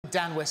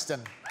Dan Whiston.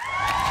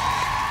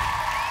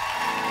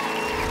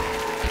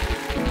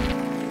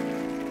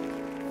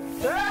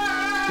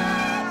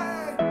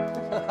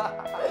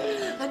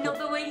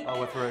 Another week. Oh,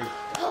 we're through.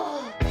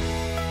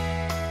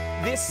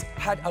 This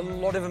had a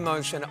lot of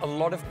emotion, a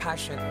lot of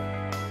passion.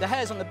 The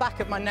hairs on the back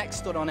of my neck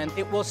stood on end.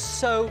 It was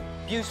so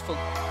beautiful.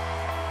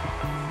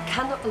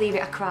 Cannot believe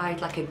it. I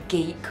cried like a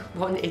geek,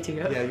 one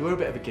idiot. Yeah, you were a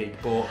bit of a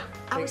geek, but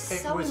I was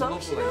so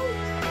emotional.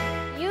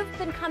 You've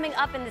been coming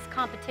up in this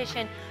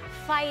competition,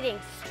 fighting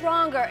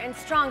stronger and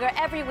stronger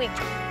every week.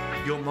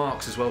 Your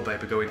marks as well,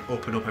 babe, are going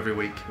up and up every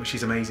week, which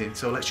is amazing.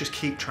 So let's just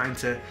keep trying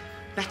to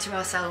better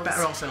ourselves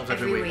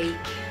every week.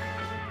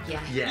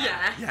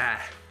 Yeah.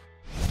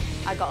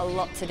 I got a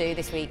lot to do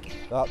this week.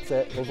 That's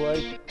it,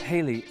 lovely.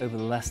 Hayley, over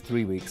the last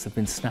 3 weeks, have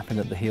been snapping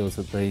at the heels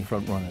of the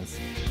front runners.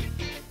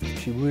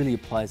 She really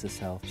applies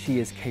herself. She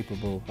is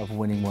capable of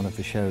winning one of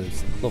the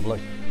shows.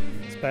 Lovely.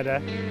 It's better.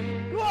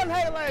 Go on,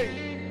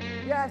 Hayley!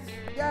 Yes,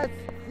 yes,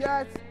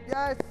 yes,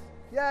 yes,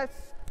 yes.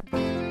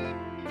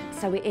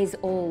 So it is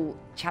all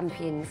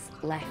champions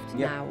left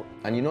now.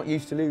 And you're not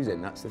used to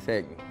losing, that's the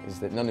thing, is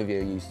that none of you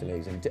are used to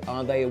losing.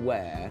 Are they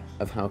aware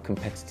of how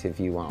competitive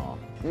you are?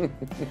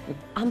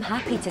 I'm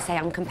happy to say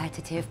I'm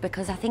competitive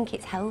because I think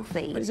it's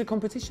healthy. But it's a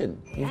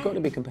competition. You've got to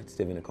be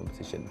competitive in a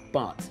competition.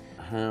 But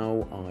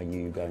how are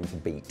you going to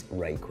beat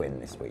Ray Quinn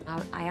this week?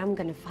 I am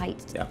going to fight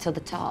to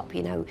the top,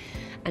 you know,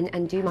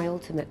 and do my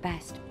ultimate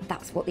best.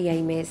 That's what the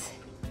aim is.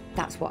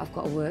 That's what I've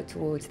got to work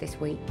towards this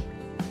week.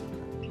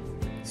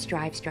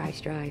 Strive, strive,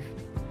 strive.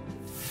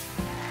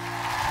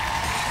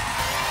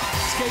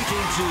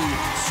 Skating to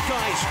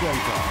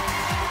Skyscraper,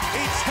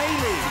 it's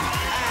Hayley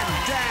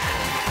and Dan.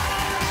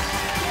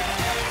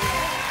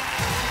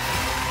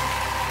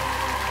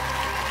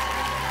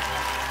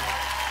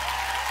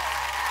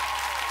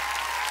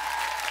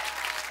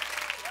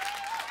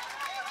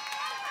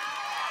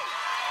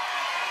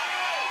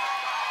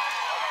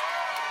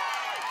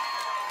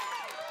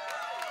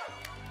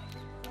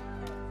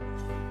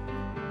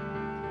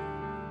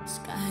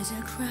 Skies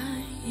are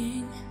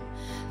crying,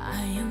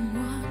 I am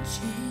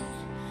watching,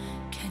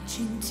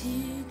 catching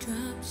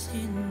teardrops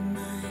in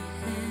my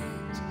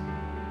head.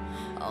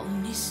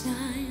 Only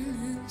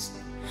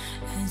silence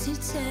as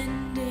it's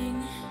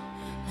ending,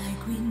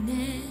 like we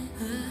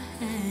never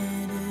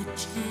had a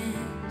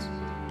chance.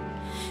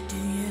 Do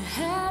you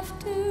have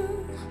to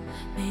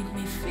make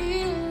me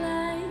feel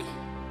like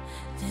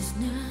there's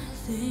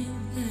nothing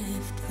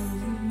left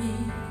of me?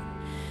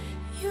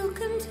 You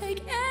can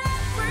take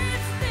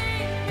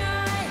everything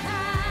I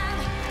have.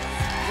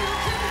 You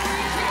can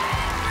break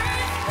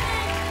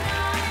everything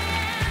I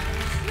am,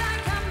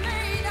 like I'm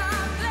made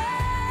of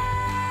glass,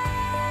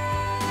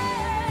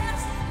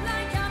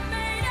 like I'm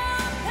made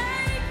of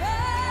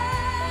paper.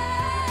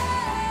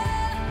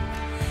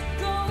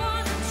 Go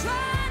on and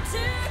try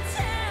to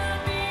tear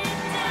me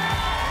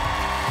down.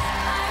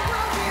 I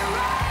will be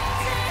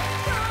rising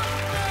from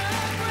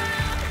the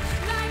ground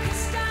like a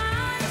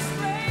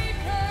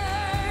skyscraper.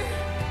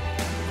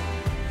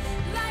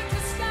 Like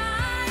a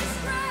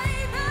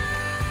skyscraper,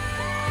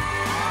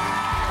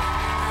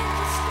 like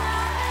a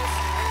skyscraper,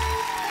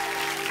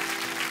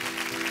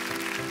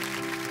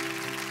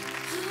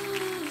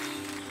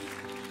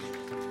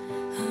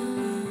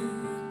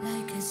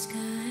 like a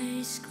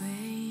skyscraper.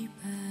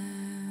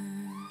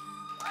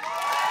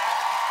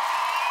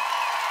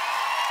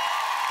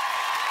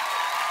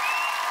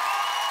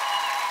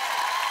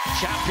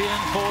 Champion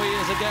 4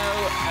 years ago,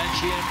 and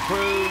she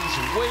improves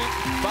week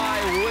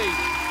by week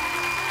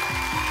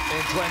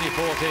in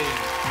 2014.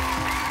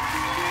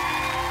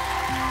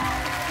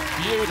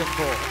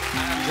 Beautiful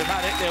and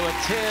dramatic. There were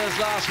tears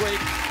last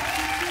week.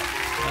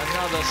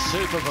 Another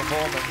super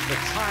performance. The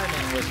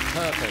timing was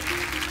perfect.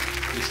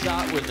 You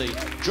start with the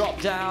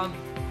drop down,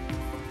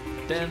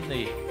 then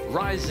the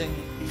rising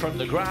from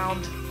the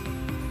ground,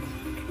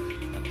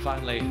 and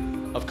finally,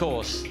 of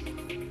course,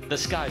 the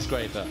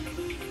skyscraper.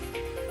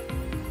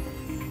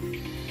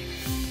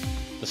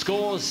 The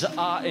scores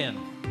are in.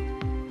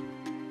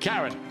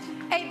 Karen.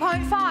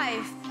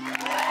 8.5.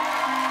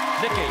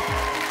 Nikki.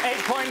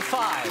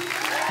 8.5.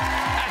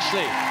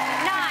 Ashley.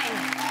 9.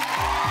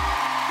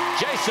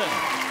 Jason.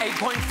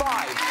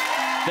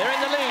 8.5. They're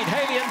in the lead.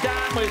 Hayley and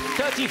Dan with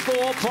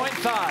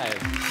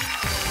 34.5.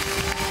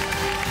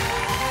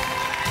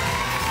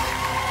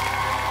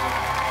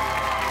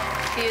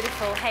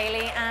 Beautiful,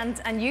 Hayley,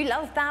 and you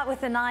loved that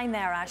with the 9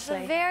 there, Ashley.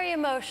 It's a very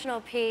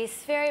emotional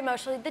piece, very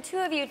emotional. The two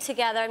of you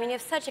together, I mean, you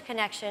have such a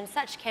connection,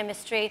 such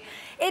chemistry.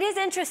 It is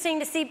interesting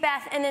to see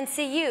Beth and then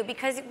see you,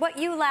 because what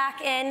you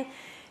lack in,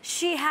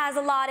 she has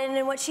a lot in,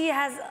 and what she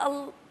has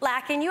a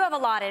lack in, you have a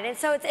lot in. And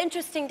so it's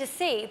interesting to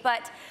see,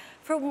 but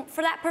for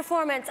that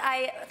performance,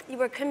 you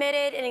were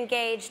committed and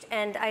engaged,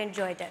 and I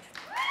enjoyed it.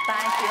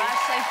 Thank you,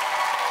 Ashley.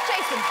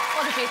 Jason,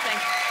 what did you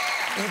think?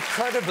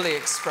 Incredibly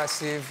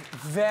expressive,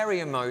 very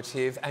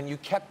emotive, and you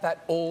kept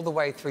that all the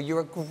way through. You're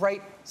a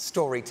great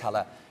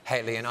storyteller,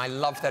 Hayley, and I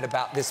love that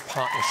about this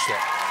partnership.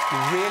 You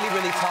really,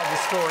 really tell the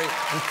story,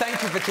 and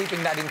thank you for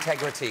keeping that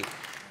integrity.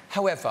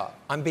 However,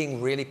 I'm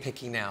being really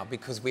picky now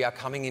because we are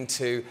coming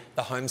into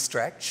the home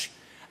stretch,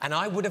 and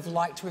I would have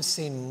liked to have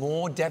seen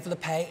more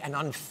développé and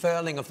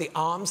unfurling of the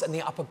arms and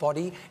the upper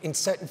body in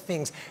certain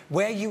things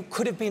where you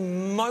could have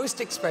been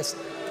most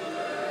expressive.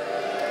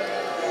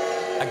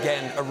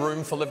 Again, a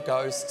room full of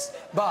ghosts,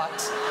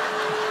 but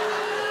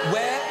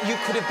where you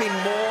could have been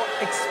more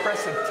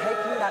expressive,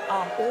 taking that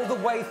arm all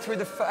the way through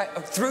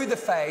the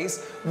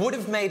phase would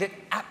have made it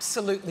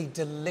absolutely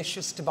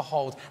delicious to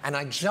behold, and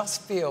I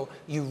just feel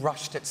you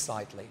rushed it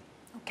slightly.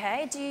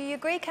 Okay, do you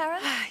agree,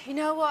 Karen? You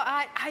know what?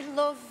 I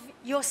love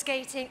your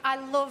skating. I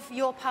love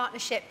your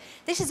partnership.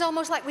 This is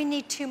almost like we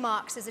need two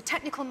marks. There's a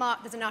technical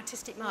mark, there's an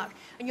artistic mark.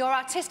 And your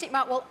artistic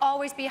mark will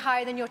always be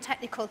higher than your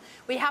technical.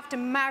 We have to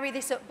marry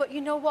this up. But you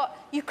know what?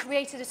 You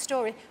created a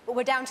story, but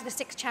we're down to the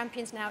 6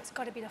 champions now. It's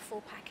got to be the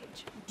full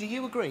package. Do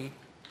you agree?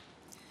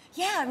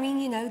 Yeah, I mean,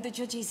 you know, the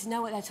judges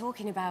know what they're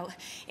talking about.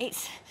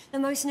 It's the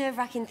most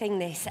nerve-wracking thing,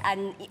 this,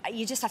 and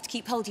you just have to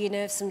keep hold of your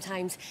nerves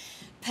sometimes.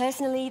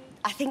 Personally,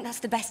 I think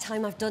that's the best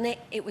time I've done it.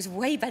 It was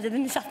way better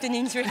than this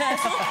afternoon's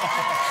rehearsal.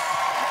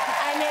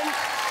 And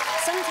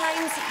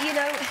sometimes,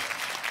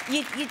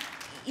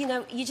 you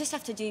know, you just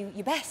have to do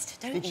your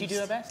best, don't you? Did she do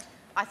her best?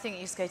 I think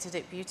you skated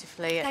it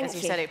beautifully. As you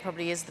said, it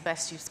probably is the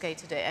best you've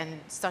skated it, and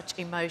such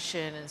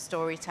emotion and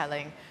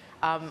storytelling.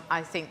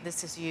 I think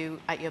this is you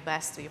at your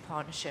best with your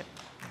partnership.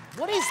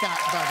 What is that,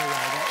 by the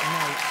way,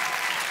 that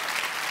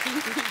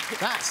note?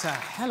 That's a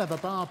hell of a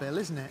bar bill,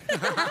 isn't it?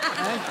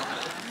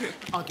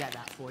 I'll get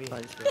that for you.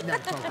 No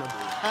problem.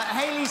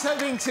 Hayley's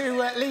hoping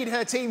to lead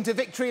her team to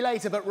victory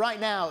later, but right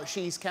now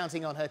she's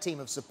counting on her team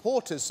of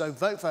supporters, so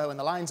vote for her when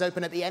the lines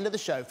open at the end of the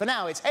show. For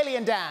now, it's Hayley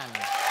and Dan.